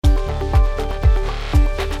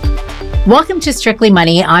Welcome to Strictly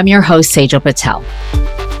Money. I'm your host, Sejal Patel.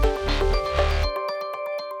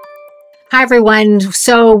 Hi, everyone.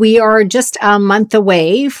 So we are just a month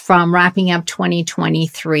away from wrapping up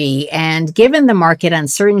 2023. And given the market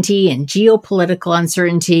uncertainty and geopolitical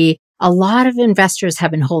uncertainty, a lot of investors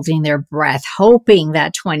have been holding their breath, hoping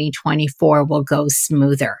that 2024 will go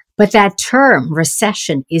smoother. But that term,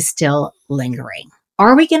 recession, is still lingering.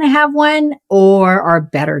 Are we going to have one, or are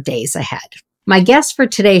better days ahead? My guest for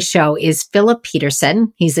today's show is Philip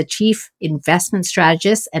Petursson. He's a chief investment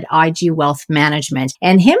strategist at IG Wealth Management,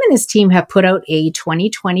 and him and his team have put out a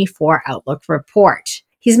 2024 Outlook report.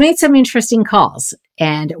 He's made some interesting calls,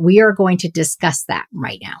 and we are going to discuss that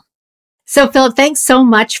right now. So, Philip, thanks so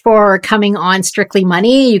much for coming on Strictly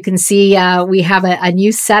Money. You can see we have a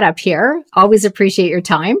new setup here. Always appreciate your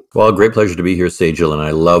time. Well, great pleasure to be here, Sejal, and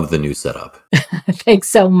I love the new setup. Thanks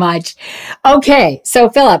so much. Okay, so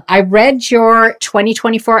Philip, I read your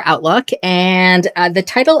 2024 Outlook, and the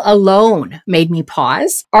title alone made me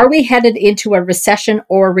pause. Are we headed into a recession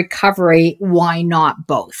or recovery? Why not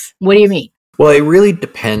both? What do you mean? Well, it really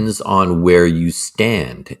depends on where you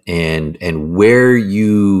stand and where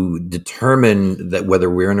you determine that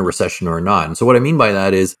whether we're in a recession or not. And so what I mean by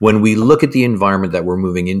that is when we look at the environment that we're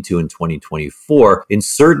moving into in 2024, in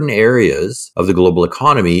certain areas of the global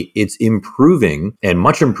economy, it's improving and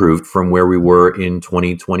much improved from where we were in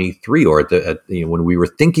 2023 or when we were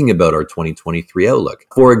thinking about our 2023 outlook.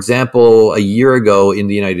 For example, a year ago in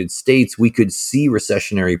the United States, we could see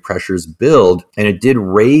recessionary pressures build, and it did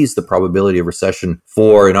raise the probability of recession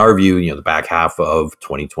for, in our view, the back half of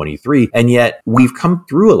 2023. And yet we've come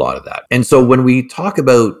through a lot of that. And so when we talk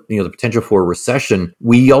about, the potential for a recession,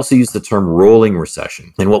 we also use the term rolling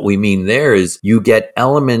recession. And what we mean there is you get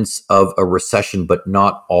elements of a recession, but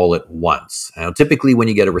not all at once. Now, typically when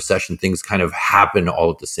you get a recession, things kind of happen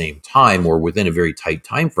all at the same time or within a very tight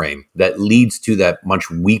time frame that leads to that much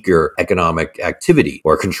weaker economic activity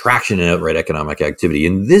or contraction in outright economic activity.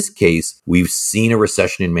 In this case, we've seen a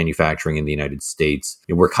recession in manufacturing in the United States.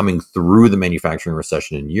 We're coming through the manufacturing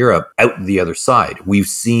recession in Europe out the other side. We've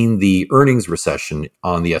seen the earnings recession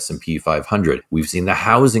on the S&P 500. We've seen the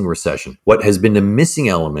housing recession. What has been the missing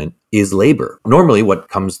element is labor. Normally, what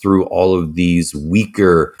comes through all of these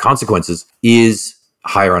weaker consequences is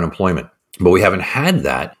higher unemployment. But we haven't had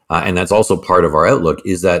that. And that's also part of our outlook,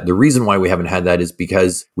 is that the reason why we haven't had that is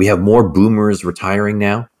because we have more boomers retiring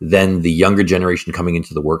now than the younger generation coming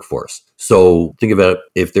into the workforce. So think about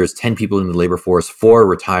if there's 10 people in the labor force, 4 are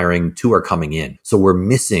retiring, 2 are coming in. So we're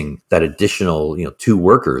missing that additional, 2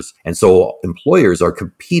 workers. And so employers are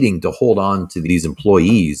competing to hold on to these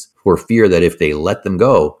employees for fear that if they let them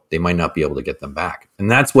go, they might not be able to get them back.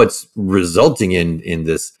 And that's what's resulting in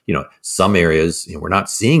this, some areas, we're not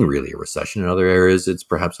seeing really a recession. In other areas, it's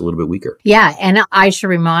perhaps a little bit weaker. Yeah. And I should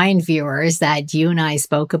remind viewers that you and I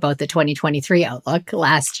spoke about the 2023 outlook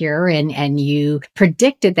last year, and you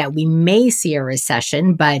predicted that we may see a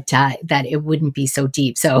recession, but that it wouldn't be so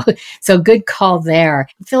deep. So good call there.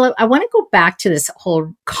 Philip, I want to go back to this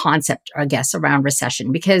whole concept, I guess, around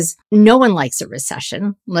recession, because no one likes a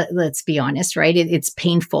recession. Let's be honest, right? It's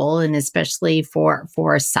painful, and especially for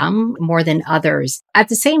some more than others. At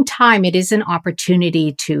the same time, it is an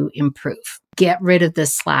opportunity to improve, get rid of the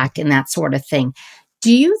slack and that sort of thing.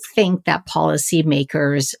 Do you think that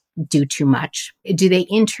policymakers do too much? Do they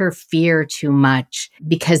interfere too much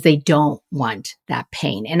because they don't want that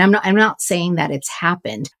pain? And I'm not saying that it's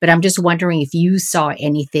happened, but I'm just wondering if you saw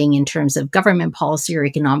anything in terms of government policy or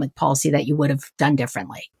economic policy that you would have done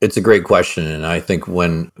differently. It's a great question. And I think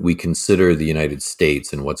when we consider the United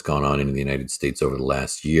States and what's gone on in the United States over the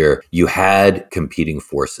last year, you had competing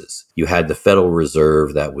forces. You had the Federal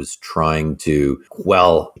Reserve that was trying to,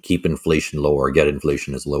 keep inflation low or get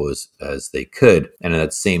inflation as low as they could. And at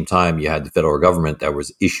the same time, you had the federal government that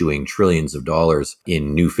was issuing trillions of dollars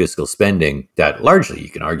in new fiscal spending that largely you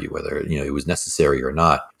can argue whether it was necessary or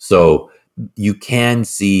not. So you can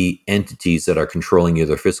see entities that are controlling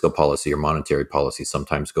either fiscal policy or monetary policy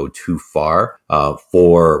sometimes go too far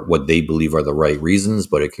for what they believe are the right reasons,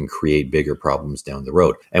 but it can create bigger problems down the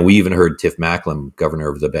road. And we even heard Tiff Macklem, governor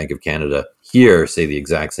of the Bank of Canada, here say the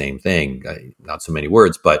exact same thing. Not so many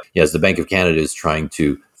words, but yes, the Bank of Canada is trying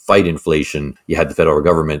to fight inflation. You had the federal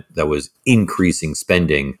government that was increasing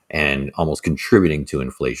spending and almost contributing to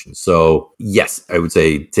inflation. So yes, I would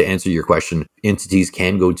say, to answer your question, entities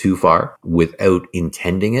can go too far without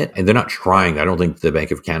intending it. And they're not trying. I don't think the Bank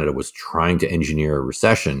of Canada was trying to engineer a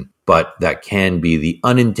recession, but that can be the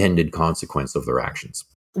unintended consequence of their actions.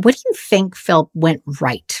 What do you think, Phil, went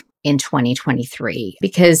right in 2023?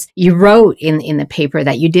 Because you wrote in the paper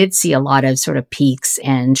that you did see a lot of sort of peaks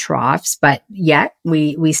and troughs, but yet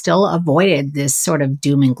we still avoided this sort of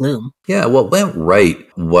doom and gloom. Yeah, what went right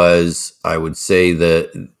was, I would say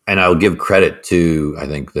that, and I'll give credit to, I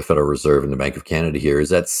think, the Federal Reserve and the Bank of Canada here, is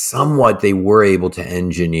that somewhat they were able to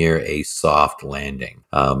engineer a soft landing.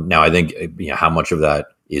 Now, I think how much of that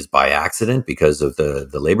is by accident because of the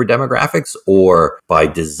labor demographics, or by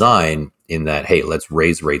design in that, hey, let's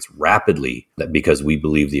raise rates rapidly because we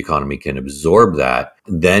believe the economy can absorb that,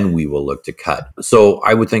 then we will look to cut. So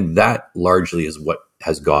I would think that largely is what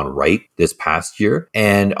has gone right this past year.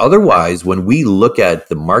 And otherwise, when we look at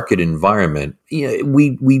the market environment,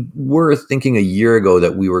 we were thinking a year ago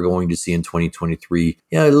that we were going to see in 2023,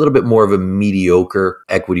 a little bit more of a mediocre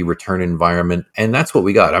equity return environment. And that's what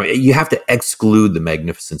we got. I mean, you have to exclude the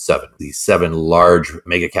Magnificent Seven, these 7 large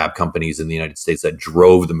mega cap companies in the United States that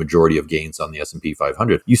drove the majority of gains on the S&P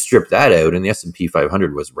 500. You strip that out, and the S&P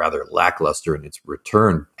 500 was rather lackluster in its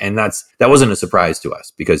return. And that wasn't a surprise to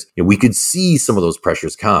us, because we could see some of those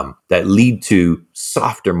pressures come that lead to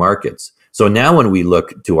softer markets. So now when we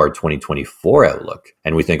look to our 2024 outlook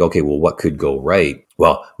and we think, okay, well, what could go right?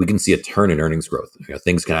 Well, we can see a turn in earnings growth.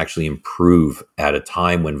 Things can actually improve at a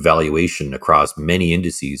time when valuation across many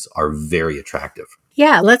indices are very attractive.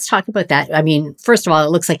 Yeah, let's talk about that. I mean, first of all,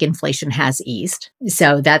 it looks like inflation has eased.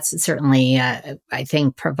 So that's certainly, I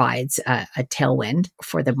think, provides a tailwind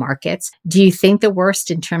for the markets. Do you think the worst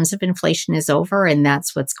in terms of inflation is over, and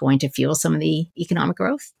that's what's going to fuel some of the economic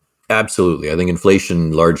growth? Absolutely. I think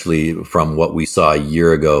inflation, largely from what we saw a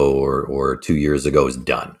year ago or 2 years ago, is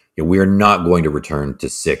done. We are not going to return to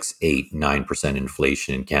 6, 8, 9%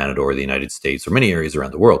 inflation in Canada or the United States or many areas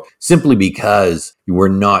around the world, simply because we're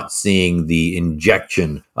not seeing the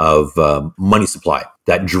injection of money supply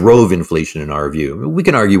that drove inflation in our view. We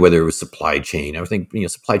can argue whether it was supply chain. I think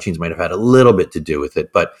supply chains might have had a little bit to do with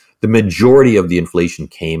it, but the majority of the inflation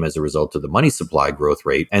came as a result of the money supply growth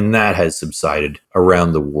rate, and that has subsided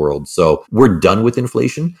around the world. So we're done with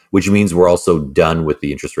inflation, which means we're also done with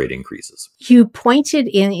the interest rate increases. You pointed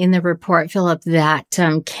in the report, Philip, that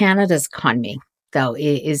Canada's economy, though,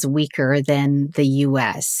 is weaker than the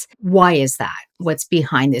US. Why is that? What's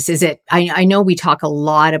behind this? Is it, I know we talk a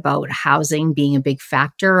lot about housing being a big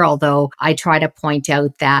factor, although I try to point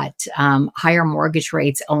out that higher mortgage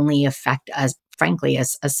rates only affect us, frankly,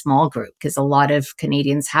 as a small group, because a lot of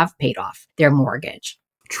Canadians have paid off their mortgage.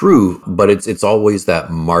 True, but it's always that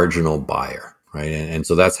marginal buyer, right? And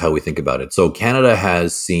so that's how we think about it. So Canada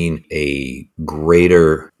has seen a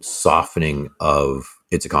greater softening of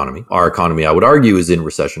its economy. Our economy, I would argue, is in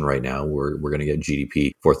recession right now. We're going to get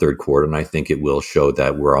GDP for third quarter, and I think it will show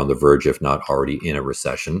that we're on the verge, if not already in a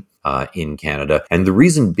recession in Canada. And the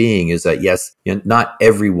reason being is that, yes, not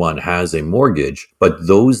everyone has a mortgage, but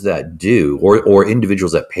those that do, or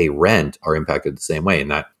individuals that pay rent, are impacted the same way.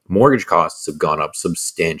 And that mortgage costs have gone up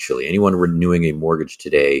substantially. Anyone renewing a mortgage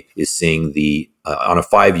today is seeing on a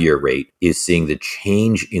 5-year rate, is seeing the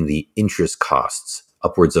change in the interest costs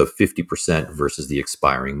upwards of 50% versus the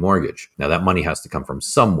expiring mortgage. Now, that money has to come from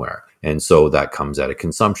somewhere. And so that comes out of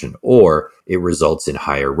consumption, or it results in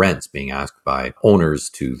higher rents being asked by owners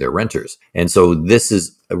to their renters. And so this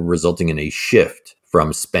is resulting in a shift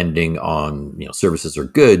from spending on services or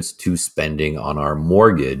goods to spending on our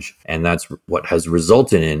mortgage. And that's what has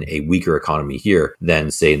resulted in a weaker economy here than,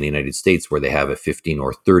 say, in the United States, where they have a 15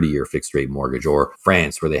 or 30-year fixed rate mortgage, or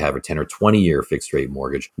France, where they have a 10 or 20-year fixed rate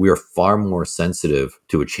mortgage. We are far more sensitive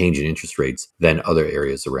to a change in interest rates than other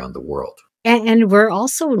areas around the world. And we're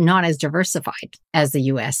also not as diversified as the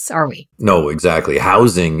US, are we? No, exactly.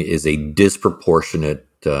 Housing is a disproportionate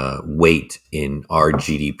weight in our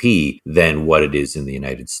GDP than what it is in the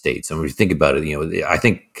United States. And when you think about it, I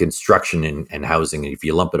think construction and housing, if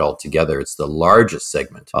you lump it all together, it's the largest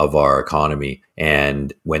segment of our economy.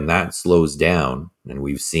 And when that slows down, and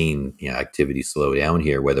we've seen activity slow down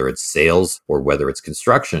here, whether it's sales or whether it's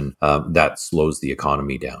construction, that slows the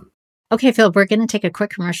economy down. Okay, Phil, we're going to take a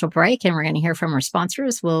quick commercial break, and we're going to hear from our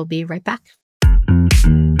sponsors. We'll be right back.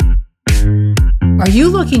 Are you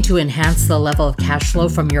looking to enhance the level of cash flow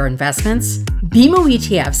from your investments? BMO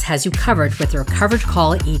ETFs has you covered with their covered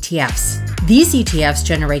call ETFs. These ETFs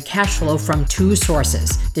generate cash flow from 2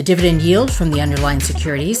 sources: the dividend yield from the underlying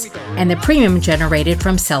securities and the premium generated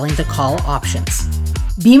from selling the call options.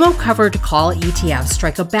 BMO covered call ETFs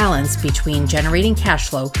strike a balance between generating cash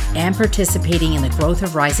flow and participating in the growth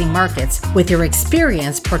of rising markets with their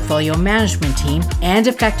experienced portfolio management team and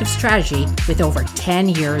effective strategy with over 10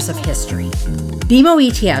 years of history. BMO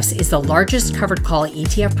ETFs is the largest covered call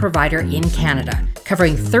ETF provider in Canada,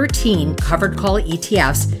 covering 13 covered call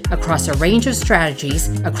ETFs across a range of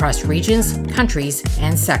strategies across regions, countries,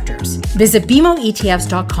 and sectors. Visit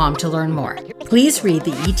BMOETFs.com to learn more. Please read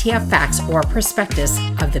the ETF facts or prospectus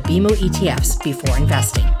of the BMO ETFs before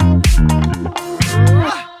investing.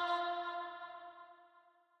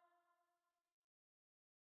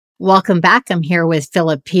 Welcome back. I'm here with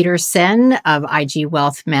Philip Petursson of IG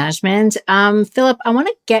Wealth Management. Philip, I want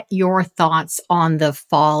to get your thoughts on the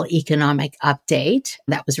fall economic update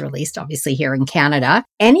that was released, obviously, here in Canada.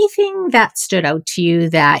 Anything that stood out to you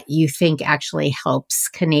that you think actually helps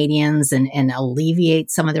Canadians and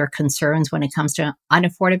alleviate some of their concerns when it comes to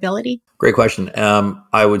unaffordability? Great question.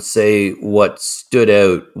 I would say what stood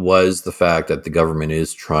out was the fact that the government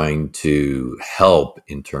is trying to help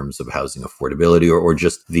in terms of housing affordability or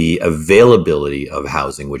just the availability of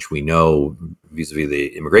housing, which we know vis-a-vis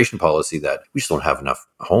the immigration policy that we just don't have enough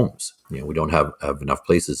homes. We don't have enough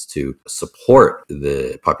places to support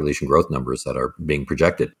the population growth numbers that are being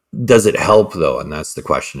projected. Does it help though? And that's the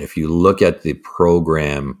question. If you look at the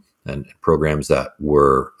program and programs that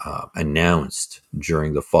were announced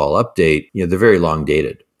during the fall update, they're very long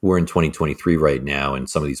dated. We're in 2023 right now, and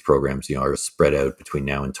some of these programs, are spread out between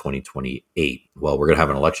now and 2028. Well, we're going to have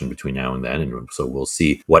an election between now and then, and so we'll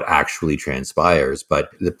see what actually transpires. But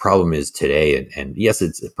the problem is today, and yes,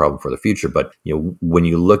 it's a problem for the future, but when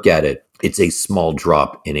you look at it, it's a small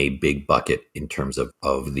drop in a big bucket in terms of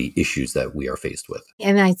the issues that we are faced with.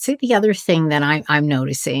 And I'd say the other thing that I'm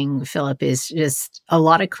noticing, Philip, is just a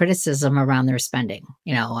lot of criticism around their spending.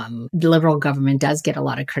 The Liberal government does get a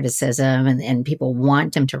lot of criticism and people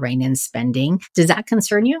want them to rein in spending. Does that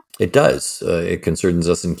concern you? It does. It concerns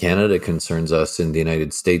us in Canada. It concerns us in the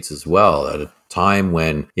United States as well. At a time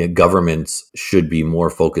when governments should be more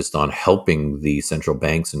focused on helping the central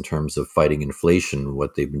banks in terms of fighting inflation,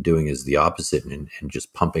 what they've been doing is the opposite and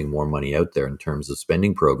just pumping more money out there in terms of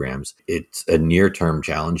spending programs. It's a near-term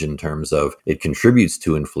challenge in terms of it contributes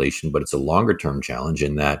to inflation, but it's a longer-term challenge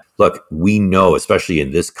in that, look, we know, especially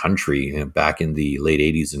in this country, back in the late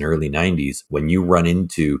 80s and early 90s, when you run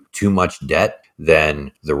into too much debt,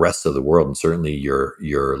 then the rest of the world and certainly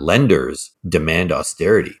your lenders demand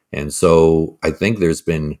austerity. And so I think there's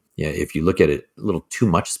been, if you look at it, a little too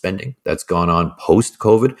much spending that's gone on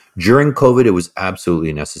post-COVID. During COVID, it was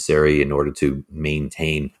absolutely necessary in order to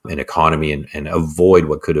maintain an economy and avoid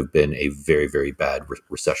what could have been a very, very bad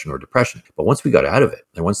recession or depression. But once we got out of it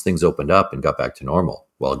and once things opened up and got back to normal,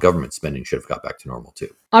 well, government spending should have got back to normal too.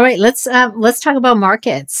 All right, let's talk about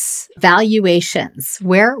markets, valuations.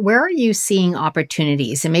 Where are you seeing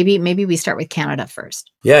opportunities? And maybe we start with Canada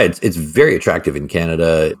first. Yeah, it's very attractive in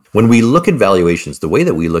Canada. When we look at valuations, the way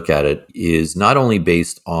that we look at it is not only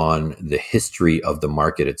based on the history of the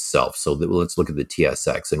market itself. So let's look at the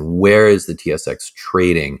TSX and where is the TSX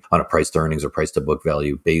trading on a price to earnings or price to book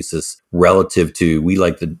value basis relative to, we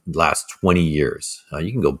like the last 20 years.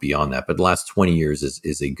 You can go beyond that, but the last 20 years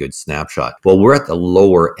is a good snapshot. Well, we're at the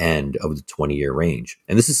lower end of the 20-year range.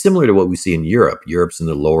 And this is similar to what we see in Europe. Europe's in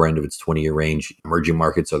the lower end of its 20-year range. Emerging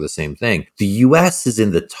markets are the same thing. The US is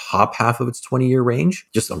in the top half of its 20-year range.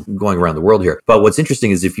 I'm going around the world here. But what's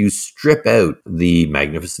interesting is if you strip out the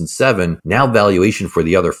Magnificent Seven, now valuation for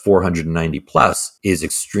the other 490 plus is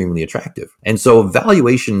extremely attractive. And so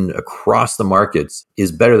valuation across the markets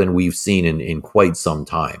is better than we've seen in quite some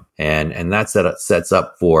time. And that sets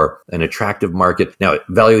up for an attractive market. Now,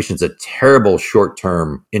 valuation is a terrible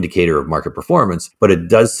short-term indicator of market performance, but it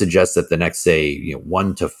does suggest that the next, say,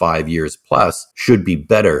 1 to 5 years plus should be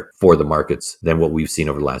better for the markets than what we've seen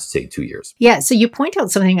over the last, say, 2 years. Yeah. So you point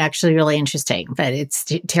out something actually really interesting, but it's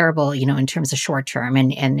terrible, in terms of short-term,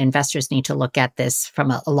 and investors need to look at this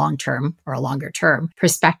from a long-term or a longer-term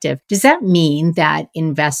perspective. Does that mean that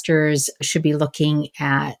investors should be looking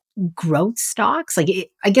at growth stocks?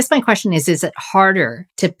 I guess my question is it harder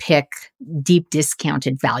to pick deep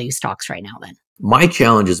discounted value stocks right now then? My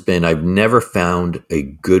challenge has been I've never found a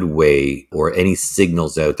good way or any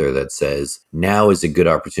signals out there that says now is a good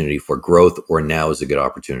opportunity for growth or now is a good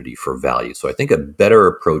opportunity for value. So I think a better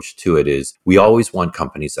approach to it is we always want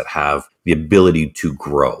companies that have the ability to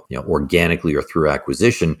grow, organically or through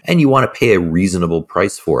acquisition, and you want to pay a reasonable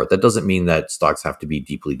price for it. That doesn't mean that stocks have to be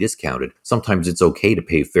deeply discounted. Sometimes it's okay to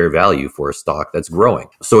pay fair value for a stock that's growing.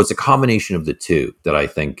 So it's a combination of the two that I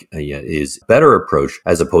think is a better approach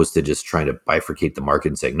as opposed to just trying to bifurcate the market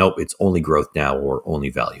and saying, nope, it's only growth now or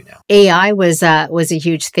only value now. AI was a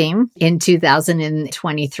huge theme in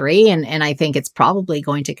 2023, and I think it's probably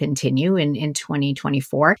going to continue in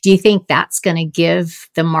 2024. Do you think that's going to give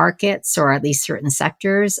the markets, or at least certain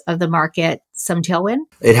sectors of the market, some tailwind?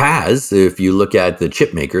 It has, if you look at the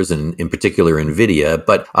chip makers and in particular NVIDIA.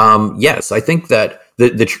 But yes, I think that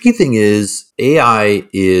The tricky thing is AI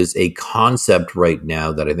is a concept right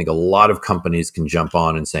now that I think a lot of companies can jump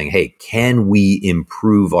on and saying, hey, can we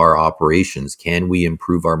improve our operations? Can we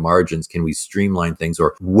improve our margins? Can we streamline things?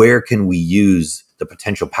 Or where can we use the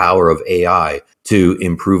potential power of AI to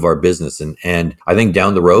improve our business? And I think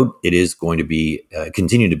down the road, it is going to be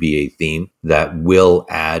continue to be a theme that will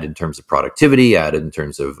add in terms of productivity, add in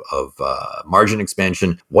terms of margin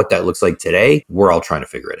expansion. What that looks like today, we're all trying to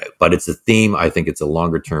figure it out. But it's a theme. I think it's a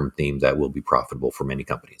longer term theme that will be profitable for many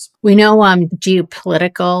companies. We know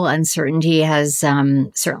geopolitical uncertainty has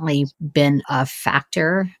certainly been a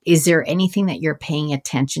factor. Is there anything that you're paying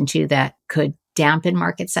attention to that could dampen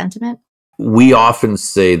market sentiment? We often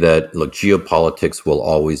say that, look, geopolitics will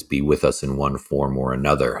always be with us in one form or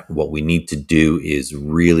another. What we need to do is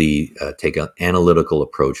really take an analytical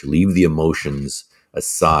approach, leave the emotions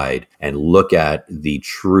aside, and look at the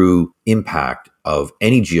true impact of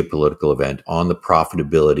any geopolitical event on the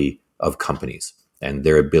profitability of companies and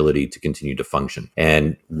their ability to continue to function.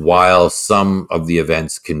 And while some of the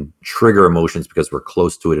events can trigger emotions because we're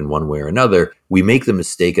close to it in one way or another, we make the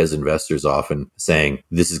mistake as investors often saying,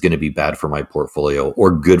 this is going to be bad for my portfolio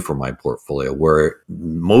or good for my portfolio, where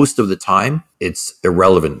most of the time it's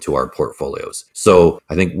irrelevant to our portfolios. So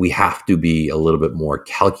I think we have to be a little bit more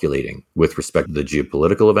calculating with respect to the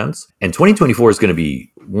geopolitical events. And 2024 is going to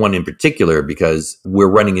be one in particular because we're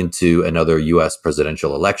running into another US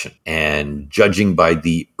presidential election. And judging by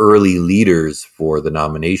the early leaders for the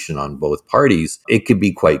nomination on both parties, it could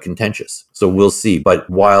be quite contentious. So we'll see. But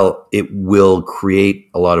while it will create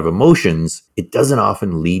a lot of emotions, it doesn't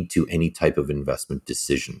often lead to any type of investment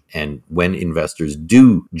decision. And when investors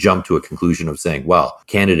do jump to a conclusion of saying, well,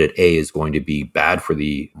 candidate A is going to be bad for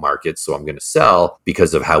the market, so I'm going to sell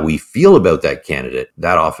because of how we feel about that candidate,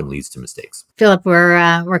 that often leads to mistakes. Philip,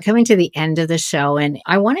 we're coming to the end of the show, and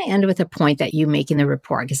I want to end with a point that you make in the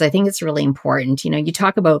report because I think it's really important. You know, you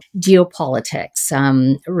talk about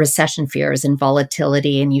geopolitics, recession fears, and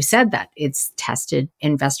volatility, and you said that it's tested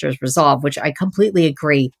investors' resolve, which I completely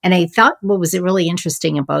agree. And I thought what was really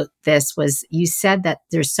interesting about this was you said that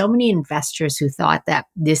there's so many investors who thought that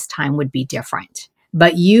this time would be different,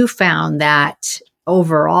 but you found that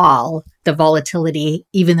overall, the volatility,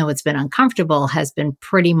 even though it's been uncomfortable, has been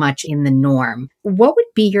pretty much in the norm. What would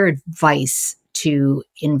be your advice to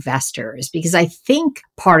investors? Because I think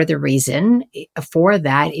part of the reason for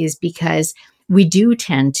that is because we do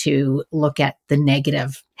tend to look at the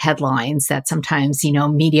negative headlines that sometimes,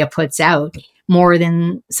 media puts out more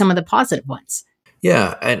than some of the positive ones.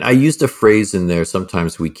 Yeah, and I used a phrase in there,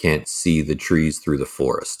 sometimes we can't see the trees through the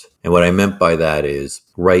forest. And what I meant by that is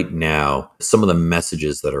right now, some of the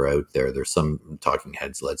messages that are out there, there's some talking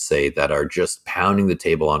heads, let's say, that are just pounding the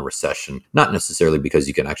table on recession, not necessarily because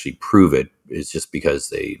you can actually prove it. It's just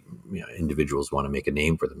because individuals want to make a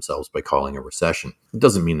name for themselves by calling a recession. It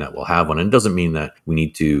doesn't mean that we'll have one. And it doesn't mean that we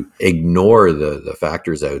need to ignore the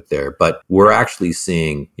factors out there, but we're actually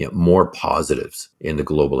seeing more positives in the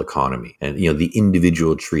global economy and, the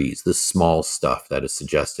individual trees, the small stuff that is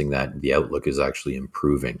suggesting that the outlook is actually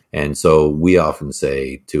improving. And so we often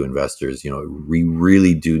say to investors, we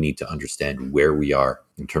really do need to understand where we are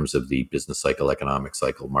in terms of the business cycle, economic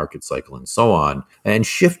cycle, market cycle, and so on, and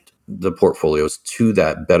shift the portfolios to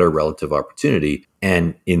that better relative opportunity.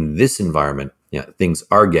 And in this environment, things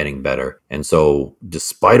are getting better. And so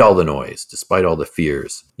despite all the noise, despite all the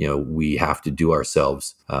fears, we have to do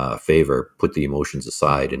ourselves a favor, put the emotions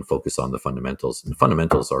aside and focus on the fundamentals. And the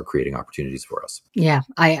fundamentals are creating opportunities for us. Yeah,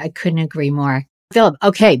 I couldn't agree more. Philip,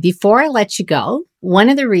 okay, before I let you go, one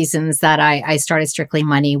of the reasons that I started Strictly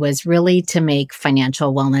Money was really to make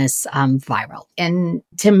financial wellness viral and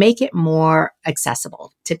to make it more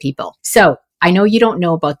accessible to people. So I know you don't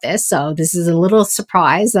know about this, so this is a little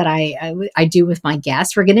surprise that I do with my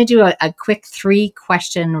guests. We're going to do a quick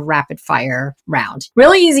 3-question rapid fire round.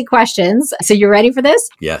 Really easy questions. So you ready for this?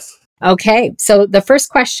 Yes. Okay, so the first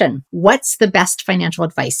question, what's the best financial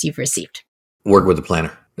advice you've received? Work with a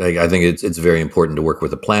planner. I think it's very important to work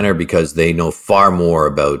with a planner because they know far more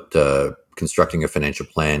about constructing a financial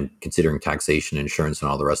plan, considering taxation, insurance, and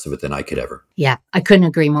all the rest of it than I could ever. Yeah, I couldn't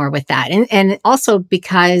agree more with that. And also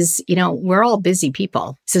because, we're all busy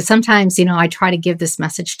people. So sometimes, I try to give this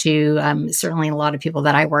message to certainly a lot of people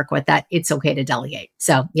that I work with that it's okay to delegate.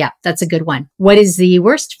 So yeah, that's a good one. What is the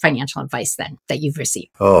worst financial advice then that you've received?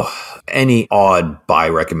 Oh, any odd buy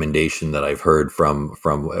recommendation that I've heard from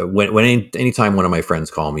anytime one of my friends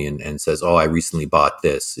call me and says, oh, I recently bought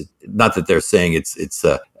this. Not that they're saying it's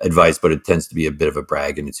advice, but it tends to be a bit of a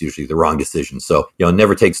brag and it's usually the wrong decision. So,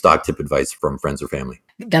 never take stock tip advice from friends or family.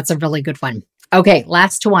 That's a really good one. Okay,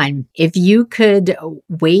 last one. If you could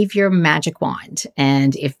wave your magic wand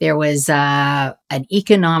and if there was an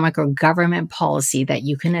economic or government policy that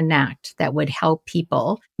you can enact that would help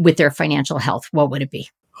people with their financial health, what would it be?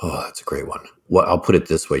 Oh, that's a great one. Well, I'll put it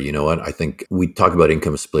this way. You know what? I think we talk about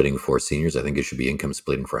income splitting for seniors. I think it should be income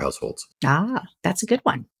splitting for households. Ah, that's a good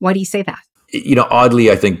one. Why do you say that?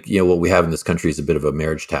 Oddly, I think, what we have in this country is a bit of a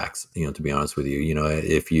marriage tax, to be honest with you.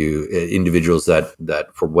 If you individuals that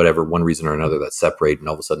for whatever one reason or another that separate and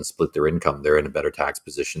all of a sudden split their income, they're in a better tax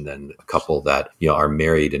position than a couple that, are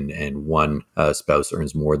married and one spouse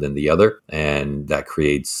earns more than the other. And that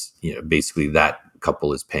creates, basically that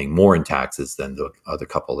couple is paying more in taxes than the other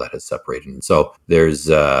couple that has separated. And so there's,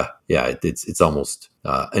 it's almost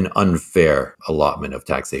an unfair allotment of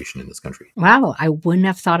taxation in this country. Wow, I wouldn't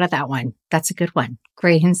have thought of that one. That's a good one.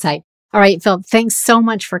 Great insight. All right, Phil, thanks so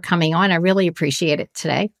much for coming on. I really appreciate it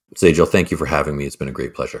today. Sejal, thank you for having me. It's been a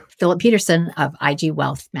great pleasure. Philip Petursson of IG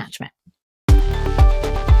Wealth Management.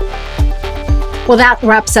 Well, that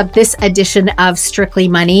wraps up this edition of Strictly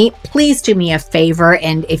Money. Please do me a favor,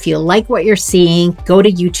 and if you like what you're seeing, go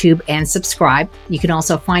to YouTube and subscribe. You can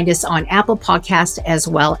also find us on Apple Podcasts as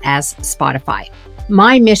well as Spotify.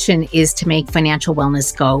 My mission is to make financial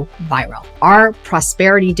wellness go viral. Our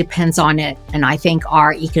prosperity depends on it, and I think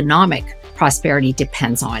our economic prosperity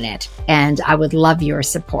depends on it. And I would love your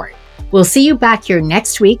support. We'll see you back here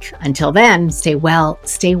next week. Until then, stay well,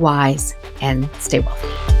 stay wise, and stay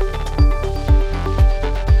wealthy.